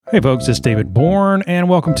Hey folks, it's David Bourne, and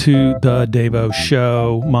welcome to the Davo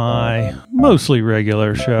Show, my mostly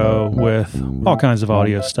regular show with all kinds of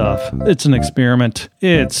audio stuff. It's an experiment.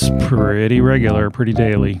 It's pretty regular, pretty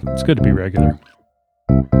daily. It's good to be regular.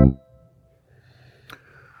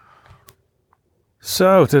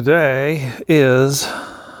 So today is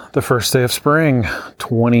the first day of spring,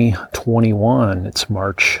 2021. It's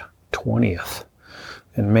March 20th.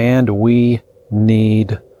 And man, do we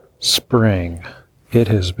need spring. It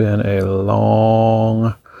has been a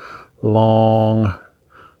long, not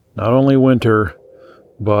only winter,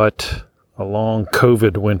 but a long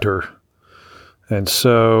COVID winter. And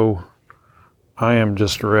so I am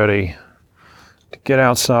just ready to get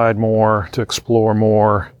outside more, to explore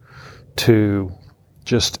more, to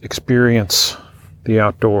just experience the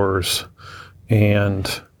outdoors.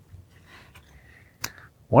 And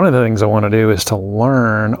one of the things I want to do is to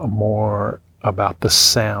learn more about the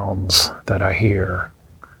sounds that I hear.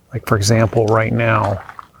 Like, for example, right now,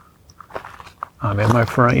 I'm in my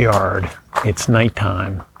front yard. It's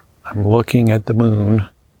nighttime. I'm looking at the moon,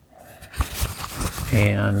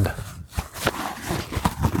 and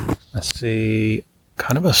I see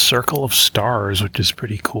kind of a circle of stars, which is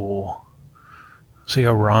pretty cool. See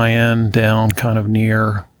Orion down kind of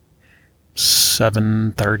near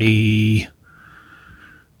 7:30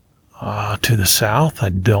 to the south. I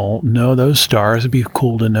don't know those stars. It'd be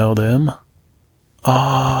cool to know them.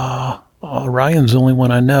 Orion's the only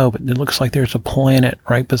one I know, but it looks like there's a planet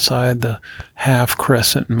right beside the half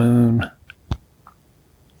crescent moon.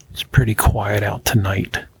 It's pretty quiet out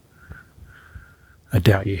tonight. I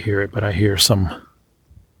doubt you hear it, but I hear some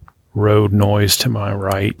road noise to my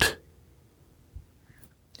right.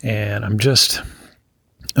 And I'm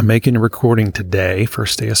making a recording today,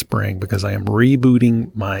 first day of spring, because I am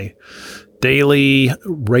rebooting my daily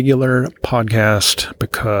regular podcast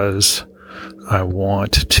because I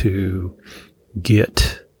want to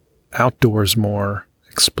get outdoors more,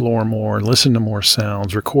 explore more, listen to more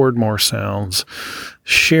sounds, record more sounds,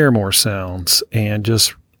 share more sounds, and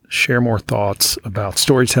just share more thoughts about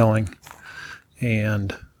storytelling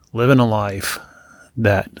and living a life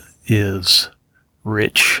that is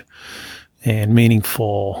rich and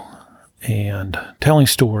meaningful, and telling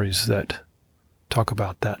stories that talk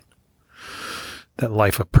about that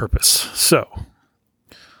life of purpose. So,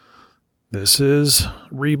 this is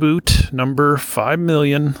reboot number 5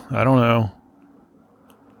 million. I don't know.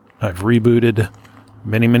 I've rebooted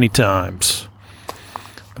many, many times,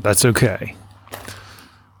 but that's okay.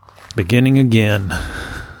 Beginning again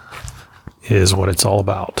is what it's all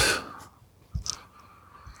about.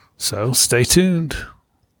 So, stay tuned.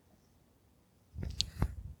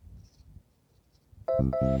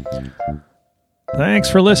 Thanks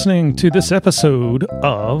for listening to this episode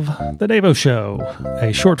of The Davo Show,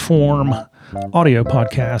 a short-form audio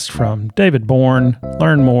podcast from David Bourne.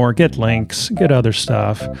 Learn more, get links, get other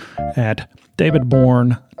stuff at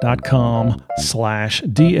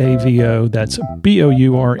davidbourne.com/DAVO. That's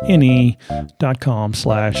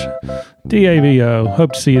BOURNE.com/DAVO.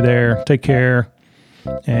 Hope to see you there. Take care,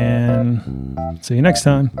 and see you next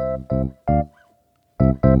time.